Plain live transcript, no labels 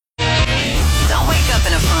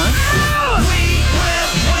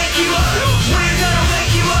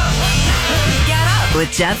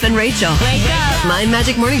with Jeff and Rachel. Wake up. My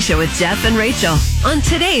Magic Morning Show with Jeff and Rachel on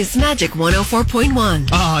today's Magic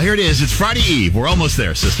 104.1. Here it is. It's Friday Eve. We're almost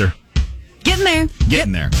there, sister. Getting there.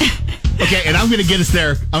 Getting there. Okay, and I'm going to get us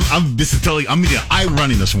there. I'm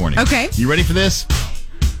running this morning. Okay. You ready for this?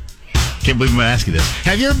 Can't believe I'm going to ask you this.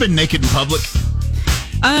 Have you ever been naked in public?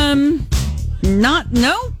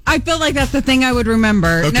 No. I feel like that's the thing I would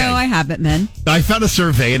remember. Okay. No, I haven't been. I found a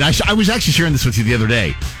survey, and I was actually sharing this with you the other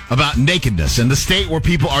day, about nakedness and the state where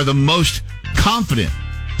people are the most confident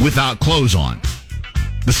without clothes on.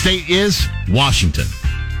 The state is Washington.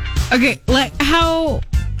 Okay, like how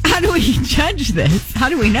do we judge this? How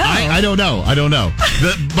do we know? I don't know.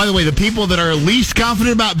 By the way, the people that are least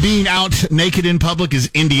confident about being out naked in public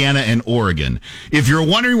is Indiana and Oregon. If you're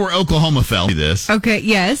wondering where Oklahoma fell, this. Okay,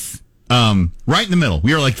 yes. Right in the middle.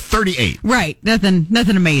 We are like 38. Right. Nothing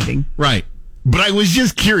amazing. Right. But I was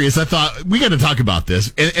just curious. I thought we got to talk about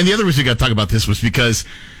this. And the other reason we got to talk about this was because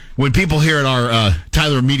when people here at our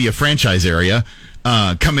Tyler Media franchise area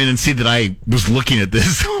come in and see that I was looking at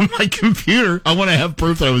this on my computer, I want to have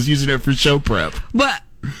proof that I was using it for show prep. What?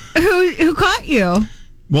 Who caught you?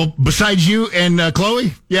 Well, besides you and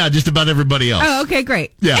Chloe, yeah, just about everybody else. Oh, okay,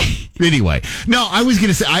 great. Yeah. Anyway, no, I was going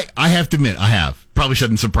to say, I have to admit, I have. Probably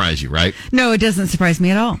shouldn't surprise you, right? No, it doesn't surprise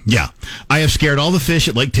me at all. Yeah. I have scared all the fish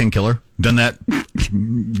at Lake Tenkiller. Done that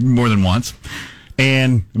more than once.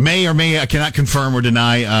 And I cannot confirm or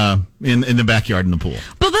deny in the backyard in the pool.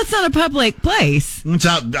 Well, that's not a public place. It's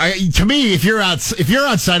out. To me, if you're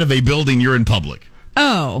outside of a building, you're in public.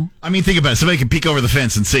 Oh. I mean, think about it. Somebody can peek over the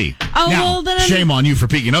fence and see. Oh, now, well, then shame on you for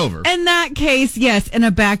peeking over. In that case, yes, in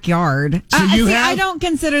a backyard. So I don't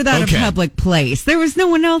consider that a public place. There was no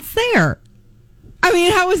one else there. I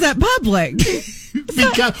mean, how is that public?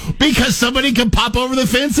 because somebody can pop over the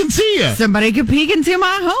fence and see you. Somebody could peek into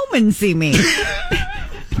my home and see me.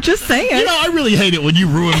 Just saying. You know, I really hate it when you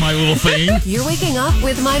ruin my little thing. You're waking up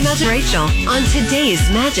with My Magic Rachel on today's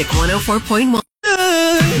Magic 104.1.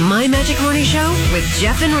 My Magic Morning Show with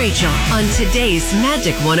Jeff and Rachel on today's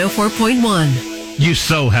Magic 104.1. You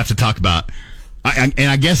so have to talk about, and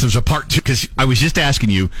I guess there's a part two, because I was just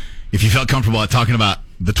asking you if you felt comfortable at talking about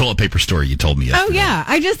the toilet paper story you told me yesterday. Oh, yeah.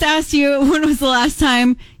 I just asked you, when was the last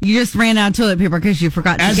time you just ran out of toilet paper because you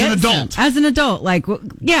forgot to get some? As an adult. Like,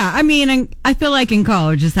 yeah, I mean, I feel like in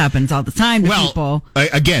college this happens all the time to people.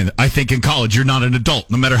 Again, I think in college you're not an adult.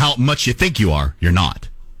 No matter how much you think you are, you're not.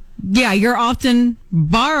 Yeah, you're often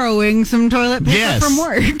borrowing some toilet paper from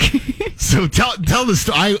work. So tell the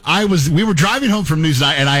story. We were driving home from news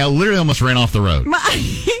night, and I literally almost ran off the road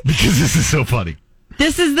because this is so funny.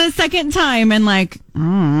 This is the second time in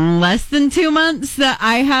less than 2 months that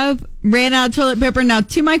I have ran out of toilet paper. Now,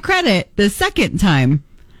 to my credit, the second time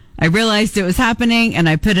I realized it was happening and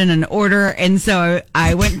I put in an order. And so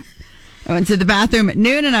I went to the bathroom at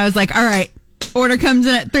noon and I was like, all right, order comes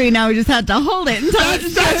in at 3. Now we just have to hold it until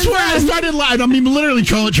that's where I started lying. I mean, literally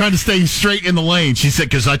trying to stay straight in the lane. She said,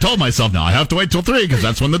 because I told myself, no, I have to wait till 3 because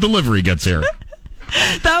that's when the delivery gets here.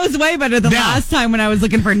 That was way better than last time when I was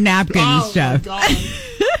looking for napkins, Jeff. Gonna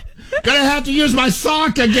have to use my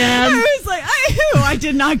sock again. I was like, I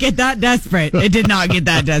did not get that desperate. It did not get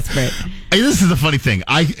that desperate. Hey, this is the funny thing.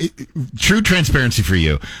 True transparency for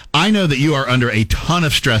you. I know that you are under a ton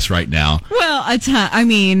of stress right now. Well, a ton. I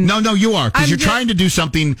mean, no, you are, because you're trying to do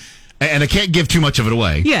something. And I can't give too much of it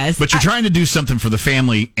away. Yes. But you're trying to do something for the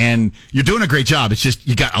family, and you're doing a great job. It's just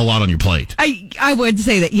you got a lot on your plate. I would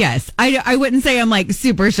say that, yes. I wouldn't say I'm like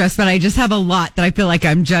super stressed, but I just have a lot that I feel like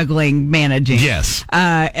I'm juggling, managing. Yes.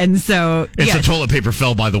 And so, the toilet paper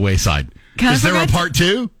fell by the wayside. Is there a part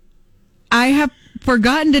 2? I have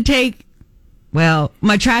forgotten to take,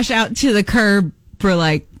 my trash out to the curb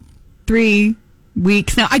for 3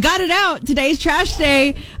 weeks now. I got it out. Today's trash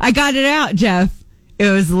day. I got it out, Jeff. It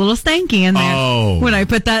was a little stanky in there when I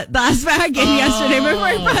put that last bag in yesterday before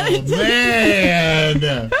I brought it today.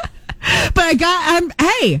 Man. But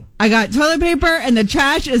I got toilet paper and the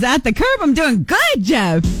trash is at the curb. I'm doing good,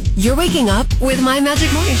 Jeff. You're waking up with My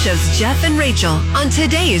Magic Morning Show's Jeff and Rachel on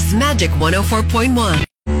today's Magic 104.1.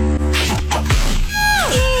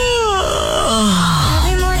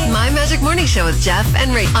 Morning Show with Jeff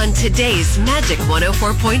and Rachel on today's Magic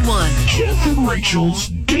 104.1. Jeff and Rachel's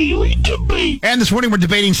Daily Debate. And this morning we're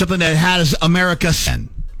debating something that has America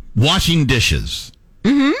washing dishes.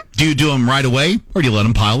 Mm-hmm. Do you do them right away or do you let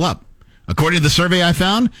them pile up? According to the survey I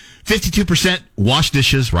found, 52% wash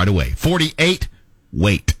dishes right away. 48%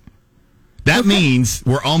 wait. That means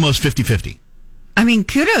we're almost 50-50. I mean,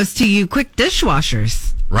 kudos to you quick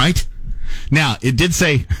dishwashers. Right? Now, it did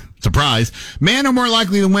say... Surprise. Men are more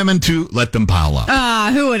likely than women to let them pile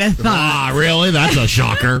up. Who would have thought? Really? That's a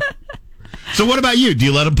shocker. So what about you? Do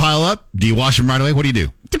you let them pile up? Do you wash them right away? What do you do?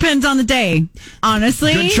 Depends on the day,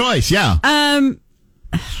 honestly. Good choice, yeah.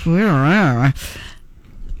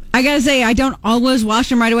 I gotta say, I don't always wash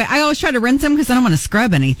them right away. I always try to rinse them because I don't want to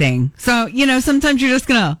scrub anything. So, sometimes you're just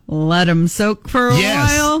gonna let them soak for a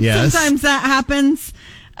while. Yes. Sometimes that happens.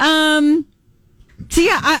 So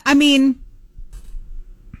yeah, I mean,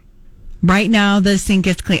 right now the sink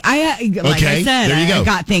is clean. I said, there you go. I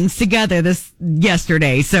got things together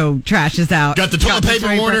yesterday, so trash is out. Got the toilet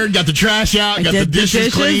paper ordered, got the trash out, got the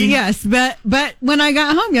dishes clean. Yes, but when I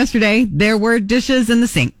got home yesterday, there were dishes in the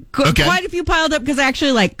sink. Quite a few piled up because I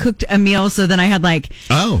actually cooked a meal, so then I had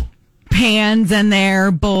pans in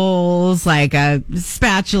there, bowls, a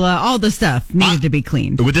spatula, all the stuff needed to be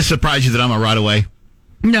cleaned. Would this surprise you that I'm a right away?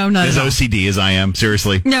 No, not as at all. OCD as I am,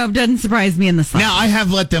 seriously. No, it doesn't surprise me in the slightest. Now, I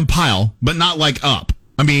have let them pile, but not up.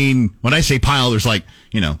 I mean, when I say pile, there's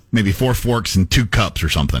maybe 4 forks and 2 cups or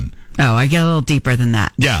something. Oh, I get a little deeper than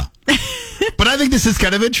that. Yeah. But I think this is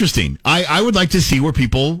kind of interesting. I would like to see where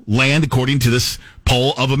people land according to this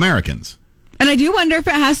poll of Americans. And I do wonder if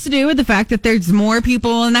it has to do with the fact that there's more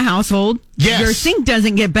people in the household. Yes. Your sink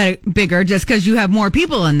doesn't get bigger just because you have more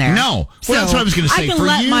people in there. No. Well, that's what I was going to say. I can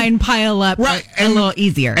let mine pile up a little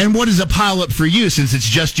easier. And what is a pile up for you since it's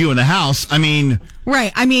just you in the house? I mean...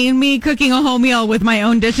 Right. I mean, me cooking a whole meal with my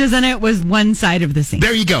own dishes in it was one side of the sink.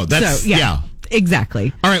 There you go. That's, yeah.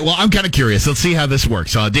 Exactly. All right, well, I'm kind of curious. Let's see how this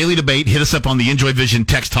works. Daily Debate, hit us up on the Enjoy Vision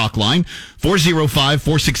text talk line,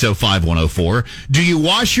 405-460-5104. Do you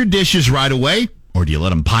wash your dishes right away, or do you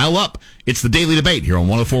let them pile up? It's the Daily Debate here on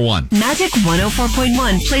 104.1. Magic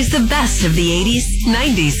 104.1 plays the best of the 80s,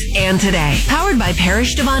 90s, and today. Powered by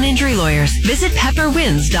Parish Devon Injury Lawyers. Visit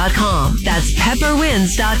pepperwins.com. That's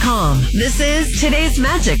pepperwins.com. This is today's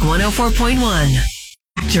Magic 104.1.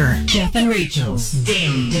 Jeff and Rachel's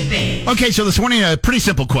Daily Debate. Okay, so this morning, a pretty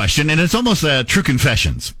simple question, and it's almost true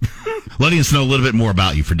confessions. Letting us know a little bit more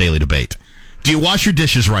about you for Daily Debate. Do you wash your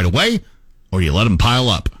dishes right away, or do you let them pile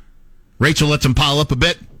up? Rachel lets them pile up a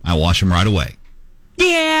bit. I wash them right away.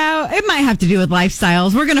 Yeah, it might have to do with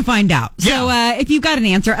lifestyles. We're going to find out. Yeah. So if you've got an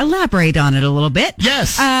answer, elaborate on it a little bit.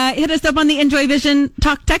 Yes. Hit us up on the Enjoy Vision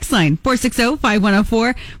Talk text line,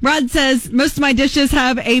 460-5104. Rod says, most of my dishes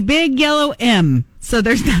have a big yellow M, so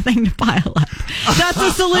there's nothing to pile up. That's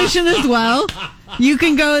a solution as well. You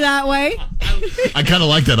can go that way. I kind of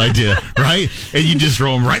like that idea, right? And you just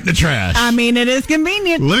throw them right in the trash. I mean, it is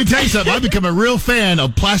convenient. Let me tell you something. I've become a real fan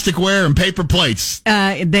of plasticware and paper plates.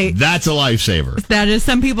 That's a lifesaver. That is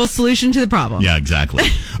some people's solution to the problem. Yeah, exactly.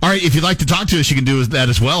 All right, if you'd like to talk to us, you can do that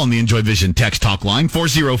as well on the Enjoy Vision text talk line,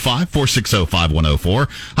 405-460-5104.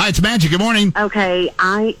 Hi, it's Magic. Good morning. Okay,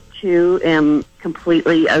 I, too, am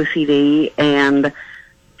completely OCD, and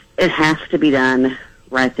it has to be done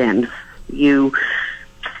right then. You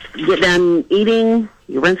get done eating,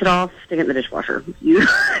 you rinse it off, stick it in the dishwasher. You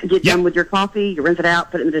get done with your coffee, you rinse it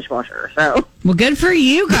out, put it in the dishwasher. So, well, good for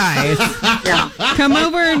you guys. Yeah. Come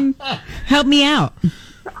over and help me out.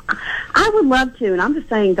 I would love to, and I'm just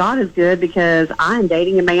saying God is good because I am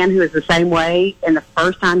dating a man who is the same way, and the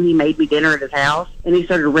first time he made me dinner at his house, and he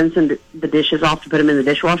started rinsing the dishes off to put them in the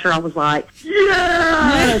dishwasher, I was like,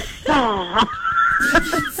 yes!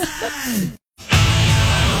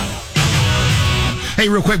 Hey,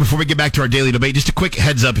 real quick, before we get back to our Daily Debate, just a quick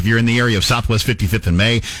heads up. If you're in the area of Southwest 55th and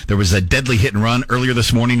May, there was a deadly hit and run earlier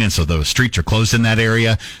this morning, and so the streets are closed in that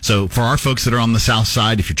area. So for our folks that are on the south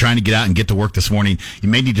side, if you're trying to get out and get to work this morning, you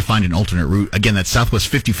may need to find an alternate route. Again, that's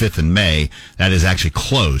Southwest 55th and May. That is actually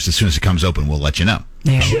closed. As soon as it comes open, we'll let you know.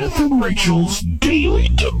 Yeah. Jeff and Rachel's Daily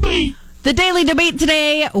Debate. The Daily Debate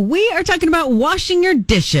today, we are talking about washing your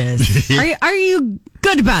dishes. Are you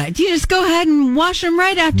good about it? Do you just go ahead and wash them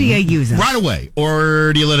right after you use them? Right away.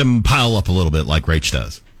 Or do you let them pile up a little bit like Rach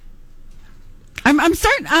does? I'm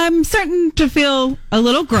starting to feel a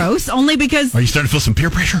little gross, only because... Are you starting to feel some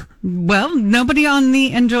peer pressure? Well, nobody on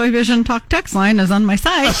the Enjoy Vision Talk text line is on my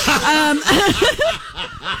side.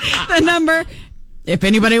 The number... If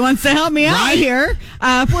anybody wants to help me out here,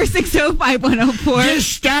 460-5104.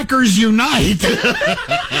 Just stackers unite.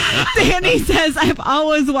 Danny says, I've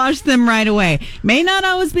always washed them right away. May not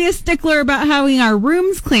always be a stickler about having our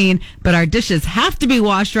rooms clean, but our dishes have to be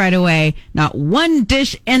washed right away. Not one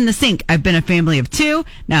dish in the sink. I've been a family of 2,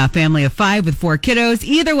 now a family of 5 with 4 kiddos.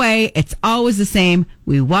 Either way, it's always the same.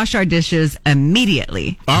 We wash our dishes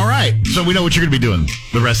immediately. All right. So we know what you're going to be doing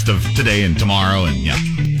the rest of today and tomorrow. And yeah.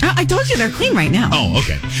 I told you they're clean right now. Oh,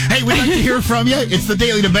 okay. Hey, we'd like to hear from you. It's the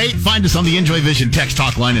Daily Debate. Find us on the Enjoy Vision text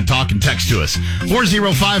talk line and talk and text to us.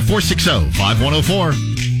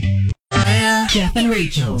 405-460-5104. Jeff and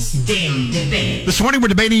Rachel's Daily Debate. This morning we're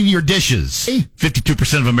debating your dishes.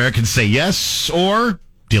 52% of Americans say yes, or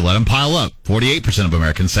do you let them pile up? 48% of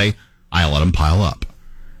Americans say, I let them pile up.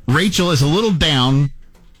 Rachel is a little down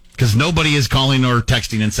because nobody is calling or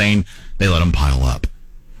texting and saying they let them pile up.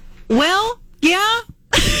 Well, yeah.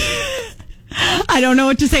 I don't know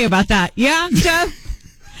what to say about that. Yeah, Jeff?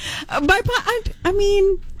 I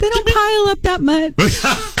mean, they don't pile up that much.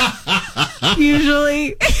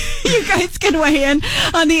 Usually. You guys can weigh in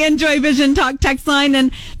on the Enjoy Vision Talk text line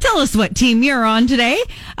and tell us what team you're on today.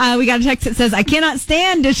 We got a text that says, I cannot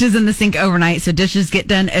stand dishes in the sink overnight, so dishes get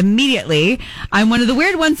done immediately. I'm one of the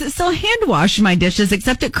weird ones that still hand wash my dishes,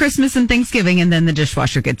 except at Christmas and Thanksgiving, and then the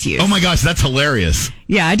dishwasher gets used. Oh my gosh, that's hilarious.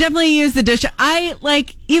 Yeah, I definitely use the dish.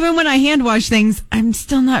 Even when I hand wash things, I'm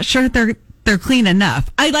still not sure they're clean enough.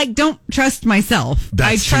 I don't trust myself.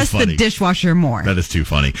 That's I trust the dishwasher more. That is too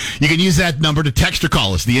funny. You can use that number to text or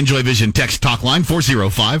call us. The Enjoy Vision text talk line,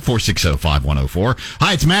 405-460-5104.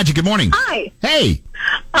 Hi, it's Magic. Good morning. Hi. Hey.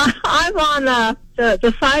 I'm on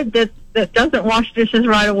the side that doesn't wash dishes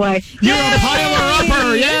right away. You're a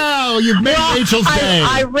piler-upper. Yeah, you've made Rachel's day.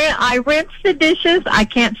 I rinse the dishes. I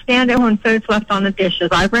can't stand it when food's left on the dishes.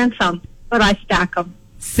 I rinse them, but I stack them.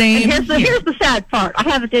 Same. And here's the sad part. I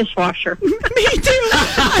have a dishwasher. Me too.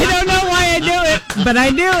 I don't know why I do it, but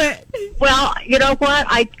I do it. Well, you know what?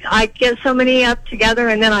 I get so many up together,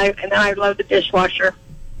 and then I load the dishwasher.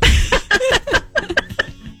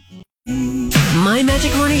 My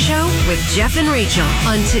Magic Morning Show with Jeff and Rachel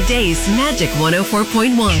on today's Magic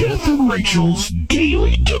 104.1. Jeff and Rachel's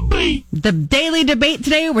Daily Debate. The daily debate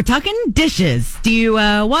today, we're talking dishes. Do you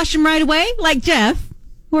wash them right away, like Jeff?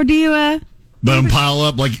 Or do you... Let them pile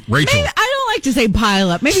up like Rachel. Maybe, I don't like to say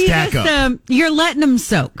pile up. Maybe Stack up. You're letting them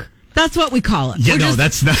soak. That's what we call it. Yeah,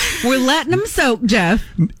 that's not... We're letting them soak, Jeff.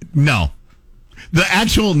 No. The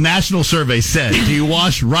actual national survey said, do you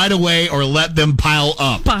wash right away or let them pile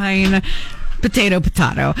up? Fine. Potato.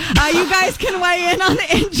 You guys can weigh in on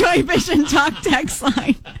the Enjoy Vision Talk text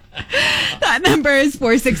line. That number is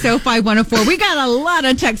 460-5104. We got a lot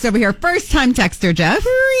of texts over here. First time texter, Jeff.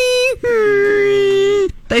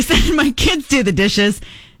 They said my kids do the dishes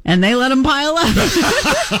and they let them pile up.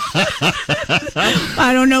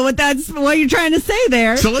 I don't know what you're trying to say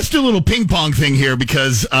there. So let's do a little ping pong thing here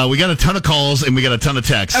because we got a ton of calls and we got a ton of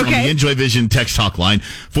texts on the Enjoy Vision text talk line,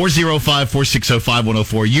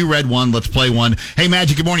 405-460-5104. You read one. Let's play one. Hey,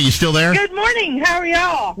 Magic, good morning. You still there? Good morning. How are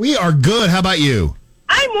y'all? We are good. How about you?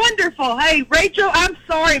 I'm wonderful. Hey, Rachel, I'm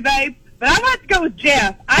sorry, babe, but I'm about to go with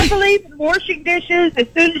Jeff. I believe in washing dishes as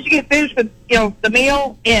soon as you get finished with, the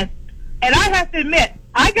meal. And I have to admit,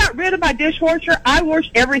 I got rid of my dishwasher. I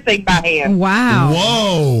wash everything by hand. Wow.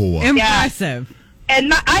 Whoa. Impressive. Yeah.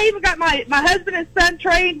 And I even got my husband and son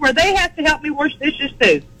trained where they have to help me wash dishes,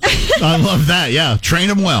 too. I love that. Yeah. Train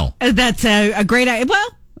them well. That's a great idea. Well,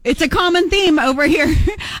 it's a common theme over here.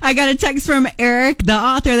 I got a text from Eric, the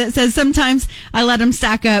author, that says sometimes I let them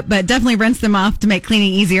stack up, but definitely rinse them off to make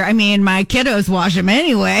cleaning easier. I mean, my kiddos wash them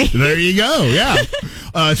anyway. There you go. Yeah.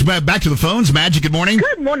 It's back to the phones. Magic, good morning.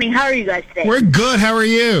 Good morning. How are you guys today? We're good. How are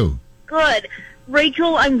you? Good.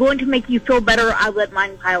 Rachel, I'm going to make you feel better. I let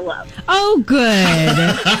mine pile up. Oh, good.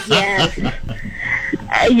 Yes.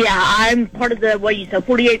 Yeah, I'm part of the,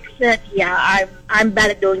 48%? Yeah, I'm bad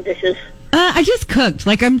at doing dishes. I just cooked.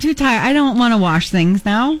 I'm too tired. I don't want to wash things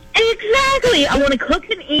now. Exactly. I want to cook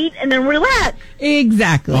and eat and then relax.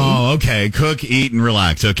 Exactly. Oh, okay. Cook, eat, and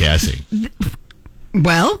relax. Okay, I see.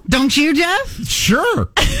 Well, don't you, Jeff? Sure.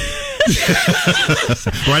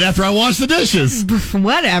 Right after I wash the dishes.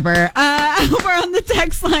 Whatever. Over on the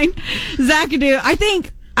text line, Zachadoo, I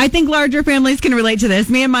think larger families can relate to this.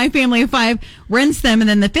 Me and my family of 5 rinse them, and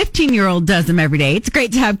then the 15-year-old does them every day. It's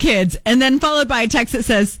great to have kids. And then followed by a text that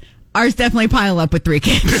says, ours definitely pile up with 3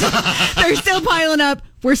 kids. They're still piling up.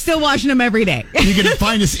 We're still washing them every day. You can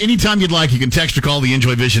find us anytime you'd like. You can text or call the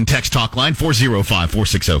Enjoy Vision text talk line,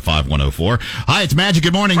 405-460-5104. Hi, it's Magic.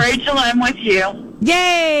 Good morning. Rachel, I'm with you.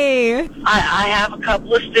 Yay! I have a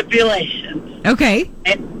couple of stipulations. Okay.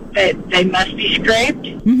 They must be scraped,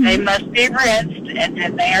 they must be rinsed, and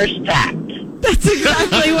then they are stacked. That's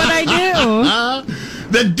exactly what I do.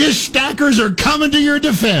 The dish stackers are coming to your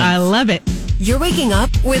defense. I love it. You're waking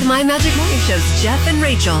up with My Magic Morning Show's Jeff and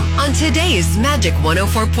Rachel on today's Magic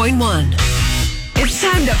 104.1. It's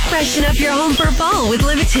time to freshen up your home for fall with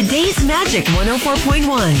today's Magic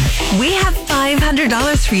 104.1. We have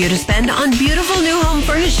 $500 for you to spend on beautiful new home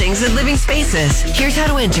furnishings and living spaces. Here's how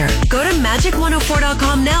to enter. Go to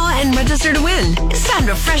magic104.com now and register to win. It's time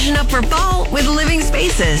to freshen up for fall with living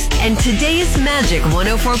spaces and today's Magic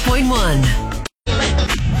 104.1.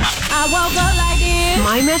 I woke up like this.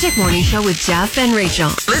 My Magic Morning Show with Jeff and Rachel.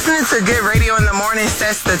 Listening to good radio in the morning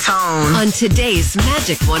sets the tone. On today's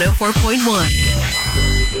Magic 104.1.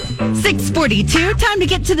 6:42. Time to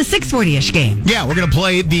get to the 6:40-ish game. Yeah, we're going to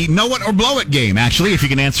play the Know It or Blow It game, actually. If you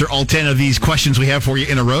can answer all 10 of these questions we have for you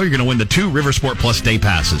in a row, you're going to win the 2 River Sport Plus day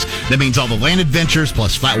passes. That means all the land adventures,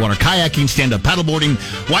 plus flatwater kayaking, stand-up paddleboarding,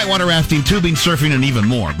 whitewater rafting, tubing, surfing, and even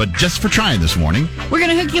more. But just for trying this morning, we're going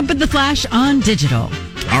to hook you up with the Flash on digital.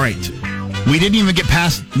 All right. We didn't even get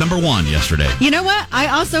past number 1 yesterday. You know what? I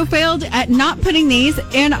also failed at not putting these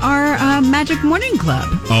in our Magic Morning Club.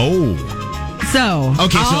 Oh. So,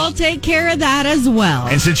 I'll take care of that as well.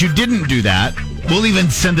 And since you didn't do that, we'll even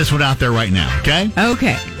send this one out there right now, okay?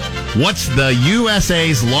 Okay. What's the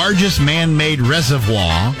USA's largest man-made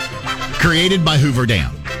reservoir created by Hoover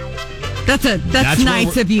Dam? That's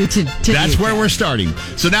nice of you to That's where we're starting.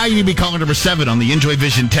 So now you need to be calling number 7 on the Enjoy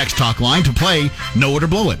Vision text talk line to play Know It or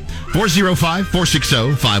Blow It.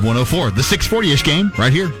 405-460-5104. The 640-ish game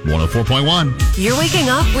right here, 104.1. You're waking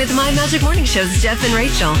up with My Magic Morning Show's Jeff and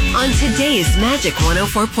Rachel on today's Magic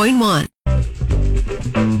 104.1.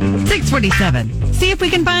 6:47. See if we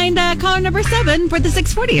can find caller number 7 for the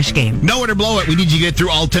 640-ish game. Know It or Blow It. We need you to get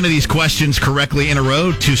through all 10 of these questions correctly in a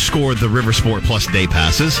row to score the River Sport Plus day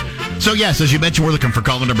passes. So, yes, as you mentioned, we're looking for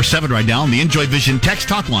caller number 7 right now on the Enjoy Vision text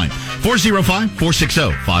talk line.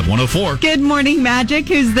 405-460-5104. Good morning, Magic.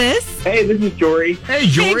 Who's this? Hey, this is Jory. Hey,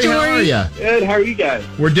 Jory. How are you? Good. How are you guys?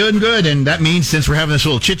 We're doing good, and that means since we're having this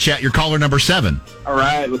little chit-chat, you're caller number 7. All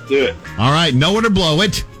right, let's do it. All right, Know It or Blow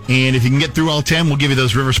It. And if you can get through all 10, we'll give you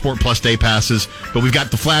those River Sport Plus day passes. But we've got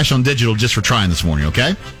the Flash on digital just for trying this morning,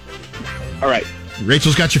 okay? All right.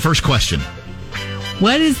 Rachel's got your first question.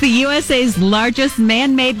 What is the USA's largest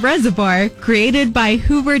man-made reservoir created by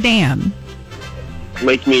Hoover Dam?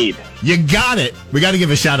 Lake Mead. You got it. We got to give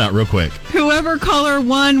a shout-out real quick. Whoever caller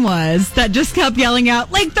 1 was that just kept yelling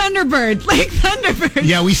out, Lake Thunderbird, Lake Thunderbird.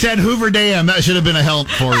 Yeah, we said Hoover Dam. That should have been a help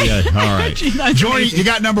for you. All right. Jory, you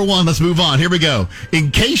got number 1. Let's move on. Here we go. In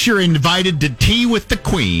case you're invited to tea with the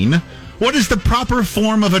Queen, what is the proper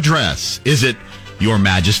form of address? Is it Your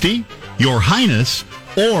Majesty, Your Highness,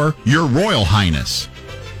 or Your Royal Highness?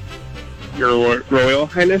 Your Royal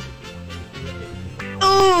Highness.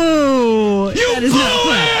 Oh, that is not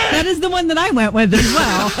correct. That is the one that I went with as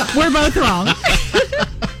well. We're both wrong.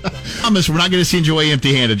 Promise, we're not going to send you away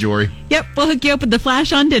empty-handed, Jory. Yep, we'll hook you up with the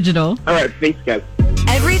Flash on digital. All right, thanks, guys.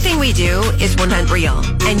 Everything we do is 100% real,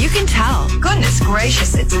 and you can tell. Goodness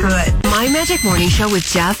gracious, it's good. My Magic Morning Show with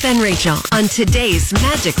Jeff and Rachel on today's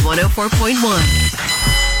Magic 104.1.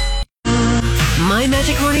 My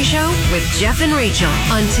Magic Morning Show with Jeff and Rachel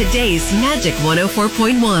on today's Magic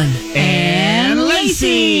 104.1. And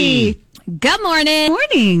Lacey. Good morning.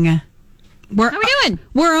 Morning. How are we doing?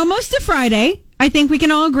 We're almost to Friday. I think we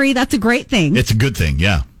can all agree that's a great thing. It's a good thing,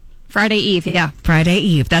 yeah. Friday Eve, yeah. Friday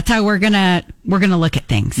Eve. That's how we're gonna look at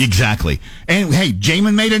things. Exactly. And hey,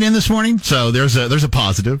 Jamin made it in this morning, so there's a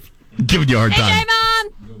positive. Giving you a hard time. Hey,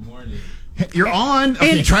 Jamin. Good morning. You're on.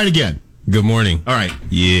 Okay, try it again. Good morning. All right.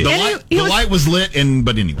 Yeah. The light was lit,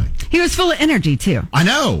 but anyway. He was full of energy, too. I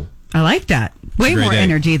know. I like that. Way more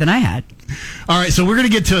energy than I had. All right, so we're going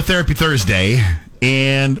to get to Therapy Thursday,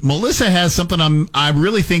 and Melissa has something I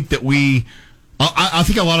really think that I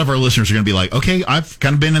think a lot of our listeners are going to be like, okay, I've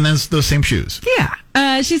kind of been in those same shoes. Yeah.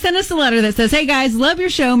 She sent us a letter that says, hey, guys, love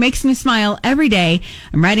your show. Makes me smile every day.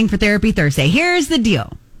 I'm writing for Therapy Thursday. Here's the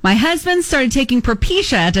deal. My husband started taking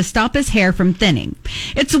Propecia to stop his hair from thinning.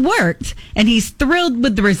 It's worked, and he's thrilled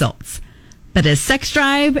with the results. But his sex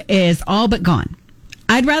drive is all but gone.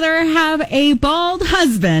 I'd rather have a bald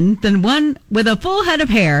husband than one with a full head of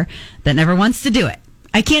hair that never wants to do it.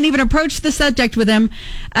 I can't even approach the subject with him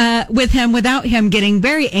without him getting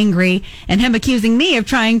very angry and him accusing me of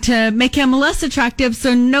trying to make him less attractive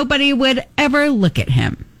so nobody would ever look at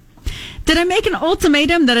him. Did I make an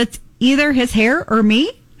ultimatum that it's either his hair or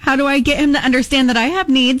me? How do I get him to understand that I have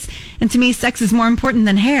needs and to me sex is more important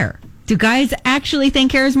than hair? Do guys actually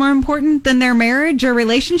think hair is more important than their marriage or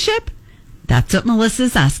relationship? That's what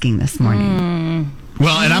Melissa's asking this morning.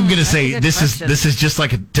 Well, and I'm going to say this is just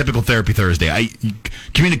like a typical Therapy Thursday.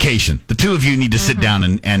 Communication. The two of you need to sit down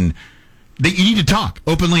and you need to talk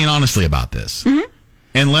openly and honestly about this,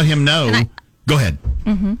 and let him know. Go ahead.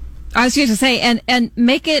 I was going to say, and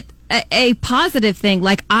make it a positive thing.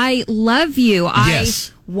 Like, I love you. Yes.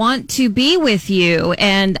 I want to be with you,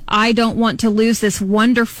 and I don't want to lose this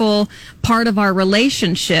wonderful part of our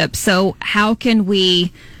relationship. So how can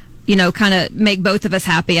we kind of make both of us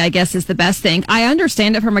happy, I guess is the best thing. I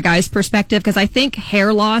understand it from a guy's perspective because I think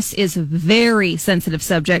hair loss is a very sensitive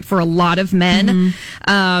subject for a lot of men.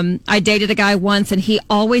 I dated a guy once and he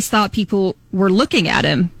always thought people were looking at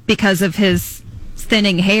him because of his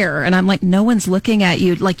thinning hair. And I'm like, no one's looking at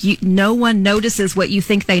you. Like, no one notices what you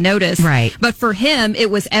think they notice. Right. But for him, it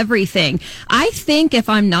was everything. I think, if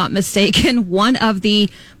I'm not mistaken, one of the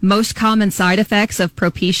most common side effects of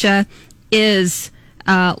alopecia is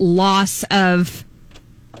loss of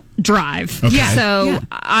drive. Okay. So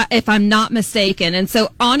if I'm not mistaken. And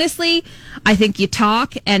so honestly, I think you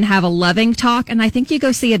talk and have a loving talk, and I think you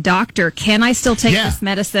go see a doctor. Can I still take this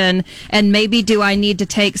medicine? And maybe do I need to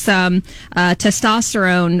take some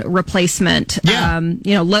testosterone replacement?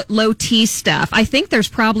 Low T stuff. I think there's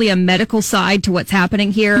probably a medical side to what's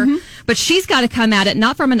happening here, but she's got to come at it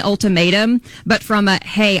not from an ultimatum, but from a,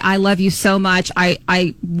 hey, I love you so much.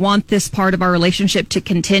 I want this part of our relationship to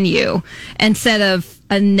continue, instead of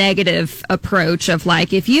a negative approach of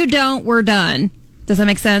like, if you don't, we're done. Does that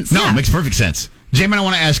make sense? No, it makes perfect sense. Jamin, I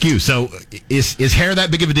want to ask you, so is hair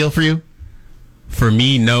that big of a deal for you? For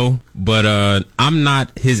me, no, but I'm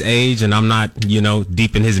not his age and I'm not,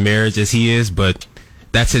 deep in his marriage as he is, but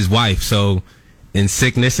that's his wife. So in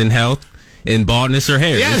sickness and health, in baldness or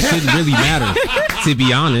hair, it shouldn't really matter, to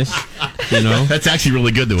be honest. That's actually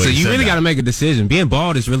really good the way you really got to make a decision. Being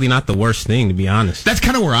bald is really not the worst thing, to be honest. That's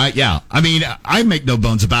kind of where I mean, I make no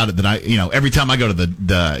bones about it that every time I go to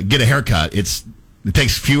the get a haircut, it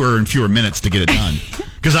takes fewer and fewer minutes to get it done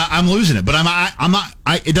because I'm losing it. But I'm not.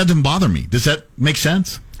 It doesn't bother me. Does that make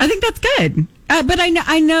sense? I think that's good. But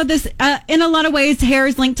I know this, in a lot of ways, hair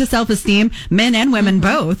is linked to self-esteem, men and women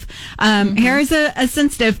both. Hair is a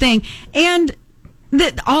sensitive thing. And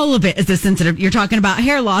all of it is a sensitive. You're talking about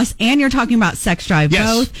hair loss and you're talking about sex drive.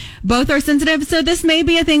 Yes. Both are sensitive. So this may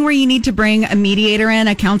be a thing where you need to bring a mediator in,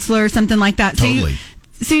 a counselor, or something like that. Totally.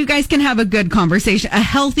 So you guys can have a good conversation, a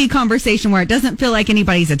healthy conversation where it doesn't feel like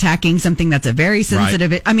anybody's attacking something that's a very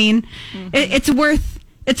sensitive. Right. I mean, it's worth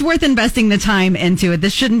investing the time into it.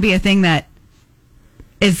 This shouldn't be a thing that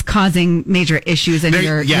is causing major issues in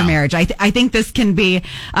your marriage. I think this can be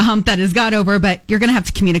a hump that is got over, but you're going to have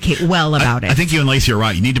to communicate well about it. I think you and Lacey are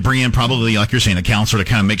right. You need to bring in probably, like you're saying, a counselor to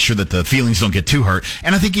kind of make sure that the feelings don't get too hurt.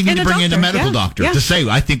 And I think you need to bring in a medical doctor to say,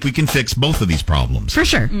 I think we can fix both of these problems. For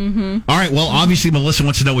sure. All right. Well, obviously, Melissa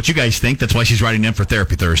wants to know what you guys think. That's why she's writing in for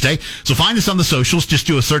Therapy Thursday. So find us on the socials. Just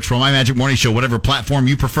do a search for My Magic Morning Show, whatever platform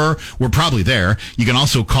you prefer. We're probably there. You can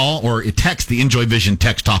also call or text the Enjoy Vision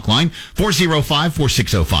text talk line,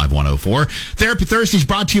 405-460-5104. Therapy Thursday is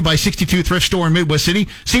brought to you by 62 Thrift Store in Midwest City.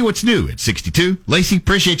 See what's new at 62. Lacey,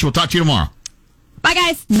 appreciate you. We'll talk to you tomorrow. Bye,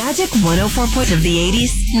 guys. Magic 104 points of the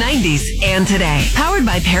 80s, 90s, and today. Powered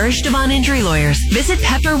by Parrish Devon Injury Lawyers. Visit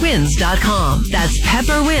pepperwinds.com. That's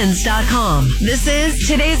pepperwinds.com. This is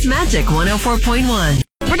today's Magic 104.1.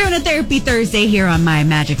 We're doing a Therapy Thursday here on My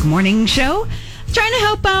Magic Morning Show. Trying to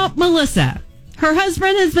help out Melissa. Her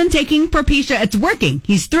husband has been taking Propecia. It's working.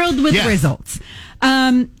 He's thrilled with the results.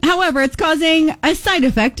 However, it's causing a side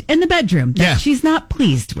effect in the bedroom that she's not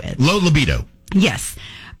pleased with. Low libido. Yes.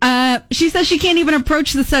 She says she can't even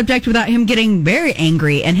approach the subject without him getting very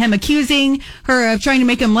angry and him accusing her of trying to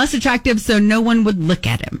make him less attractive so no one would look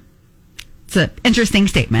at him. It's an interesting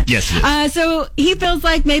statement. Yes, it is. So he feels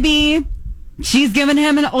like maybe she's given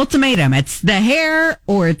him an ultimatum. It's the hair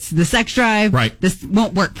or it's the sex drive. Right. This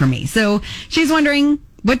won't work for me. So she's wondering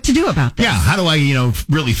what to do about this. Yeah, how do I,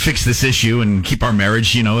 really fix this issue and keep our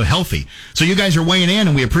marriage, healthy? So you guys are weighing in,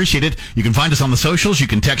 and we appreciate it. You can find us on the socials. You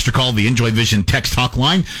can text or call the Enjoy Vision text talk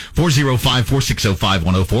line,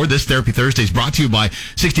 405-460-5104. This Therapy Thursday is brought to you by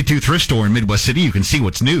 62 Thrift Store in Midwest City. You can see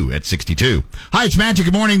what's new at 62. Hi, it's Magic.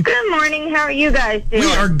 Good morning. Good morning. How are you guys doing?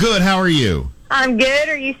 We are good. How are you? I'm good.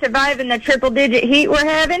 Are you surviving the triple-digit heat we're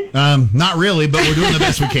having? Not really, but we're doing the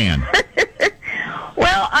best we can.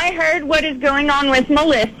 Well, I heard what is going on with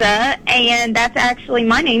Melissa, and that's actually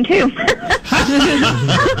my name, too.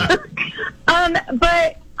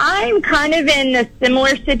 But I'm kind of in a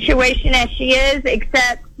similar situation as she is,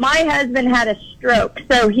 except my husband had a stroke,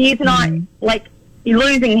 so he's not,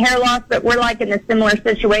 losing hair loss, but we're, in a similar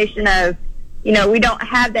situation of, we don't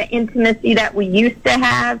have the intimacy that we used to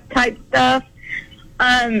have type stuff.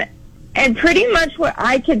 And pretty much what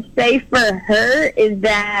I could say for her is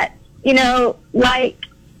that, you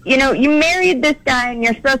married this guy and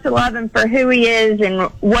you're supposed to love him for who he is and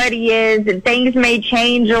what he is, and things may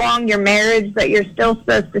change along your marriage, but you're still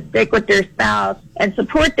supposed to stick with your spouse and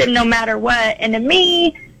support them no matter what. And to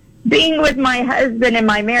me, being with my husband in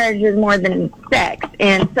my marriage is more than sex.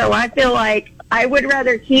 And so I feel like I would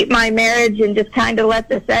rather keep my marriage and just kind of let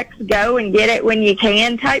the sex go and get it when you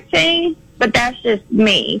can type thing. But that's just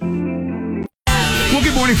me. Well,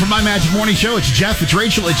 good morning from My Magic Morning Show. It's Jeff, it's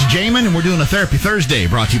Rachel, it's Jamin, and we're doing a Therapy Thursday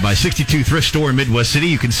brought to you by 62 Thrift Store in Midwest City.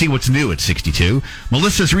 You can see what's new at 62.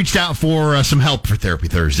 Melissa's reached out for some help for Therapy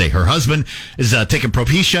Thursday. Her husband is taking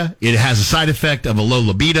Propecia. It has a side effect of a low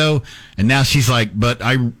libido, and now she's like, but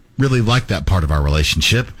I really like that part of our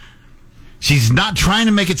relationship. She's not trying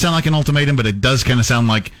to make it sound like an ultimatum, but it does kind of sound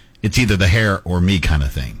like it's either the hair or me kind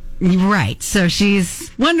of thing. Right. So she's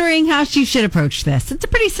wondering how she should approach this. It's a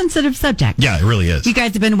pretty sensitive subject. Yeah, it really is. You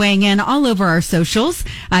guys have been weighing in all over our socials.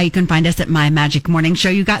 You can find us at My Magic Morning Show.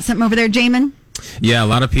 You got something over there, Jamin? Yeah, a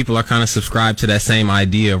lot of people are kind of subscribed to that same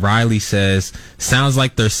idea. Riley says, sounds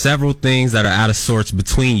like there's several things that are out of sorts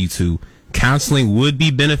between you two. Counseling would be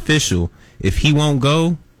beneficial. If he won't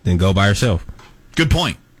go, then go by yourself. Good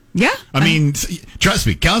point. Yeah. I mean, trust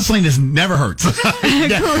me, counseling never hurts.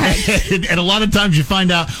 Correct. And a lot of times you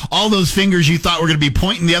find out all those fingers you thought were going to be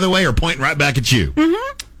pointing the other way are pointing right back at you.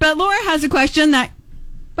 Mm-hmm. But Laura has a question that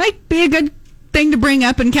might be a good thing to bring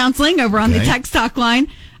up in counseling over on the text talk line.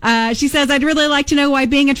 She says, I'd really like to know why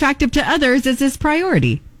being attractive to others is his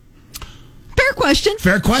priority. Fair question.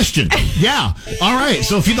 Fair question. Yeah. All right.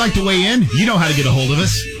 So if you'd like to weigh in, you know how to get a hold of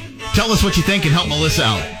us. Tell us what you think and help Melissa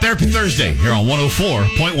out. Therapy Thursday here on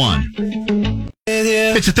 104.1.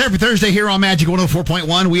 It's a Therapy Thursday here on Magic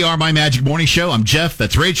 104.1. We are My Magic Morning Show. I'm Jeff.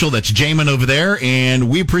 That's Rachel. That's Jamin over there. And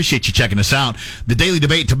we appreciate you checking us out. The daily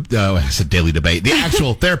debate, I said daily debate, the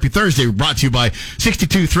actual Therapy Thursday brought to you by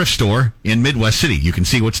 62 Thrift Store in Midwest City. You can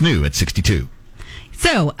see what's new at 62.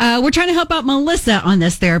 So we're trying to help out Melissa on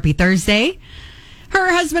this Therapy Thursday.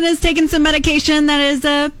 Her husband has taken some medication that is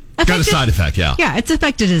got a side effect, yeah. Yeah, it's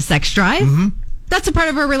affected his sex drive. Mm-hmm. That's a part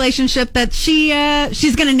of her relationship that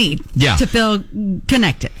she's going to need to feel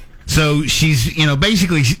connected. So she's,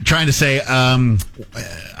 basically trying to say, I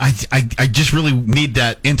just really need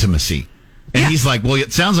that intimacy. And he's like, well,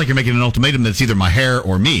 it sounds like you're making an ultimatum that's either my hair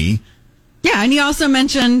or me. Yeah, and he also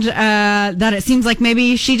mentioned that it seems like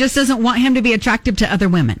maybe she just doesn't want him to be attractive to other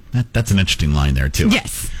women. That's an interesting line there, too.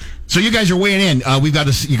 Yes. So you guys are weighing in. We've got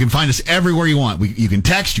us. You can find us everywhere you want. You can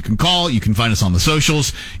text, you can call, you can find us on the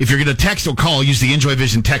socials. If you're going to text or call, use the Enjoy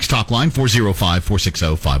Vision text talk line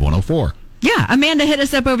 405-460-5104. Yeah, Amanda hit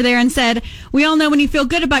us up over there and said, we all know when you feel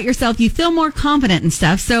good about yourself, you feel more confident and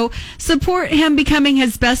stuff. So support him becoming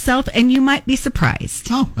his best self, and you might be surprised.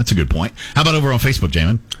 Oh, that's a good point. How about over on Facebook,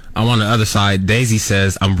 Jamin? I'm on the other side. Daisy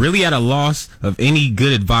says, I'm really at a loss of any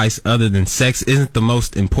good advice other than sex isn't the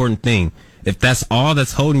most important thing. If that's all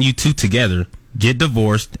that's holding you two together, get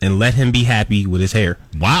divorced and let him be happy with his hair.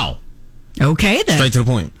 Wow. Okay, then. Straight to the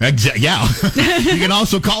point. Yeah. You can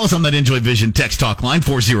also call us on that Enjoy Vision text talk line,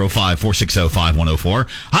 405-460-5104.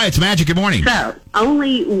 Hi, it's Magic. Good morning. So,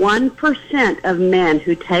 only 1% of men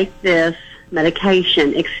who take this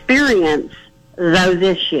medication experience those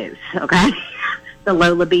issues, okay? The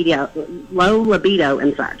low libido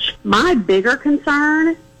and such. My bigger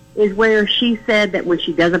concern is where she said that when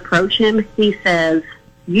she does approach him, he says,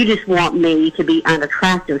 you just want me to be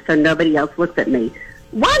unattractive so nobody else looks at me.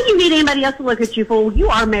 Why do you need anybody else to look at you, fool? You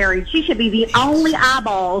are married. She should be the only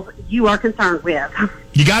eyeballs you are concerned with.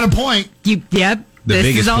 You got a point. Yep.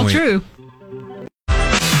 This is all true.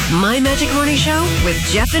 My Magic Morning Show with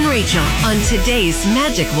Jeff and Rachel on today's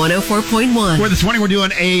Magic 104.1. Where this morning we're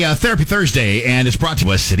doing a Therapy Thursday, and it's brought to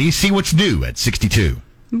West City. See what's new at 62.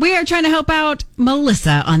 We are trying to help out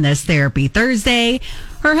Melissa on this Therapy Thursday.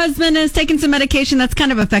 Her husband has taken some medication that's kind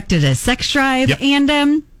of affected his sex drive,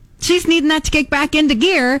 and she's needing that to kick back into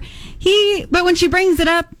gear. But when she brings it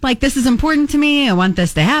up, like, this is important to me, I want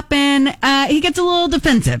this to happen, he gets a little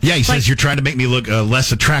defensive. Yeah, he says, you're trying to make me look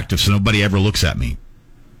less attractive so nobody ever looks at me.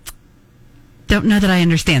 Don't know that I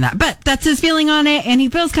understand that, but that's his feeling on it, and he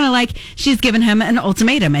feels kind of like she's given him an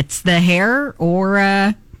ultimatum. It's the hair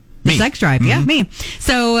or the sex drive. Mm-hmm. Yeah, me.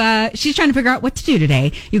 So she's trying to figure out what to do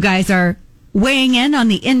today. You guys are weighing in on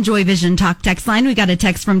the Enjoy Vision Talk text line. We got a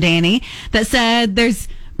text from Danny that said there's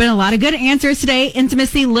been a lot of good answers today.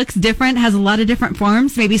 Intimacy looks different, has a lot of different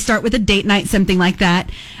forms. Maybe start with a date night, something like that.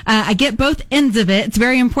 I get both ends of it. It's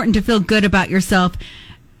very important to feel good about yourself.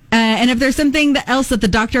 And if there's something else that the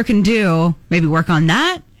doctor can do, maybe work on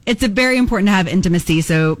that. It's very important to have intimacy,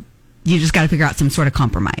 so you just got to figure out some sort of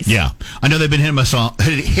compromise. Yeah. I know they've been hitting us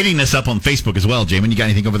up on Facebook as well. Jamin, you got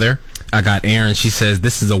anything over there? I got Erin. She says,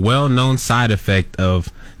 this is a well-known side effect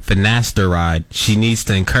of finasteride. She needs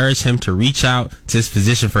to encourage him to reach out to his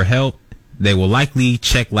physician for help. They will likely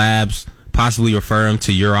check labs, possibly refer him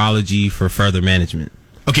to urology for further management.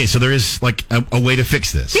 Okay, so there is like a way to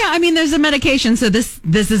fix this. Yeah, I mean, there's a medication, so this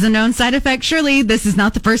is a known side effect. Surely this is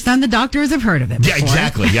not the first time the doctors have heard of it before. Yeah,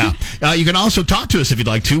 exactly, yeah. You can also talk to us if you'd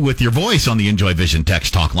like to with your voice on the Enjoy Vision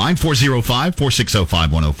text talk line,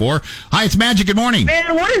 405-460-5104. Hi, it's Magic. Good morning.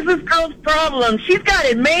 Man, what is this girl's problem? She's got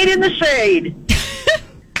it made in the shade.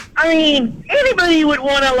 I mean, anybody would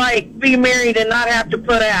want to, like, be married and not have to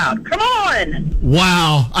put out. Come on.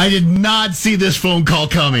 Wow, I did not see this phone call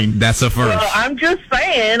coming. That's a first. Well, I'm just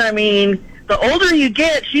saying, I mean, the older you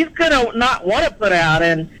get, she's going to not want to put out,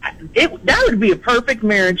 and that would be a perfect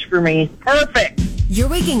marriage for me. Perfect. You're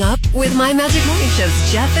waking up with My Magic Morning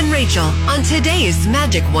Show's Jeff and Rachel on today's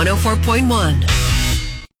Magic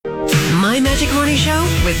 104.1. My Magic Morning Show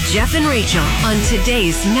with Jeff and Rachel on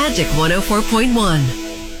today's Magic 104.1.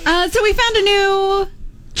 So we found a new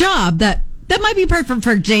job that might be perfect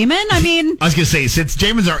for Jamin. I mean, I was going to say, since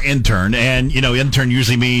Jamin's our intern, and, intern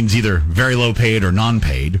usually means either very low paid or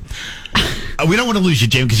non-paid, we don't want to lose you,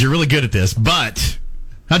 Jamin, because you're really good at this, but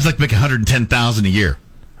I'd like to make $110,000 a year.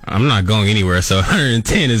 I'm not going anywhere, so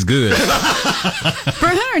 110 is good. For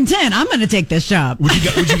 110, I'm going to take this job. Would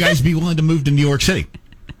you guys be willing to move to New York City?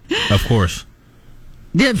 Of course.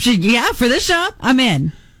 Yeah, for this job, I'm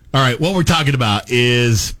in. All right, what we're talking about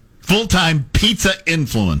is full-time pizza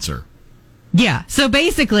influencer. Yeah, so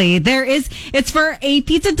basically it's for a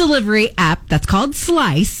pizza delivery app that's called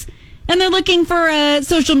Slice, and they're looking for a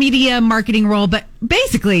social media marketing role, but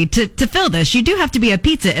basically to fill this, you do have to be a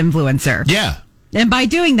pizza influencer. Yeah. And by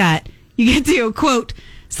doing that, you get to, quote,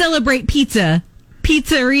 celebrate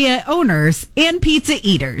pizzeria owners, and pizza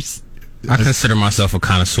eaters. I consider myself a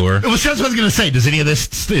connoisseur. Well, that's what I was going to say. Is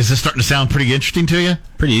this starting to sound pretty interesting to you?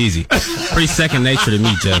 Pretty easy. Pretty second nature to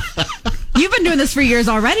me, Jeff. You've been doing this for years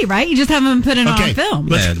already, right? You just haven't put it on film.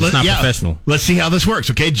 It's not professional. Let's see how this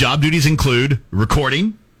works, okay? Job duties include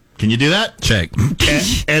recording. Can you do that? Check.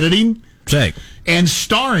 Editing. Check. And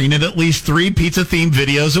starring in at least 3 pizza-themed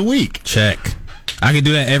videos a week. Check. I can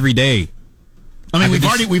do that every day. I mean, we've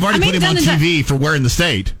already put him on TV for We're in the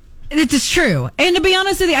State. It is true. And to be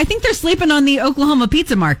honest with you, I think they're sleeping on the Oklahoma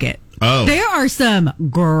pizza market. Oh. There are some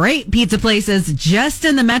great pizza places just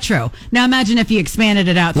in the metro. Now imagine if you expanded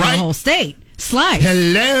it out to the whole state. Slice.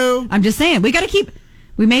 Hello. I'm just saying, we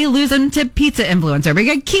may lose them to pizza influencer. We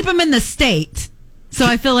got to keep them in the state. So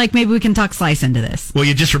I feel like maybe we can talk Slice into this. Will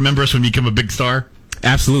you just remember us when you become a big star?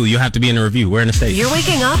 Absolutely. You'll have to be in a review. We're in the States. You're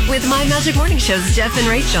waking up with My Magic Morning Show's Jeff and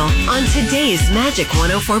Rachel on today's Magic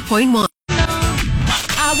 104.1.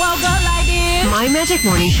 I woke up like this. My Magic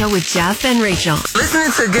Morning Show with Jeff and Rachel.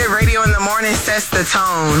 Listening to good radio in the morning sets the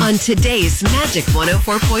tone. On today's Magic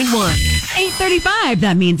 104.1. 8:35.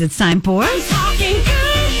 That means it's time for... That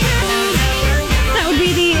would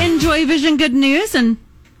be the Enjoy Vision Good News. And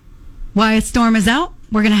while Storm is out,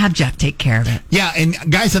 we're going to have Jeff take care of it. Yeah, and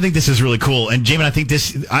guys, I think this is really cool. And Jamin, I think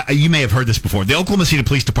you may have heard this before. The Oklahoma City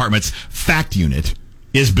Police Department's FACT unit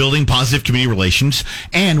is building positive community relations,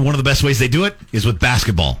 and one of the best ways they do it is with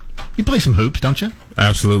basketball. You play some hoops, don't you?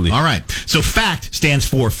 Absolutely. All right. So FACT stands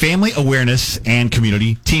for Family Awareness and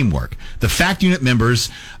Community Teamwork. The FACT unit members,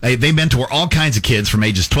 they mentor all kinds of kids from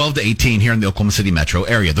ages 12 to 18 here in the Oklahoma City metro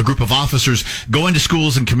area. The group of officers go into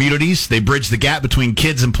schools and communities. They bridge the gap between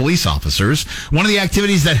kids and police officers. One of the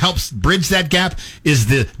activities that helps bridge that gap is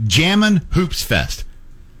the Jammin' Hoops Fest.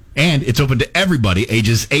 And it's open to everybody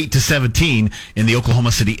ages 8 to 17 in the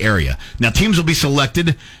Oklahoma City area. Now, teams will be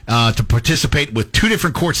selected to participate with 2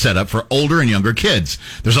 different courts set up for older and younger kids.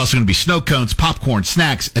 There's also going to be snow cones, popcorn,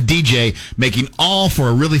 snacks, a DJ, making all for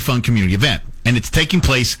a really fun community event. And it's taking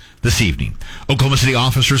place this evening. Oklahoma City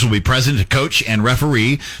officers will be present to coach and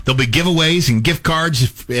referee. There'll be giveaways and gift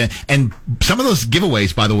cards. And some of those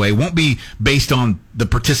giveaways, by the way, won't be based on the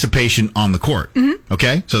participation on the court. Mm-hmm.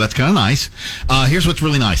 Okay? So that's kind of nice. Here's what's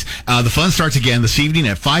really nice. The fun starts again this evening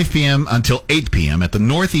at 5 p.m. until 8 p.m. at the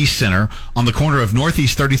Northeast Center on the corner of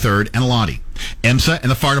Northeast 33rd and Lottie. EMSA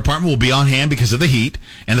and the fire department will be on hand because of the heat.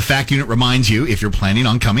 And the FACT unit reminds you, if you're planning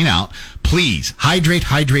on coming out, please hydrate,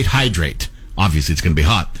 hydrate, hydrate. Obviously, it's going to be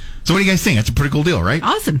hot. So what do you guys think? That's a pretty cool deal, right?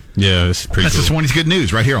 Awesome. Yeah, that's pretty That's cool. this morning's good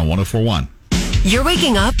news right here on 104.1. You're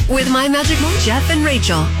waking up with My Magic Morning Jeff and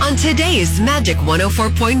Rachel on today's Magic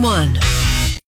 104.1.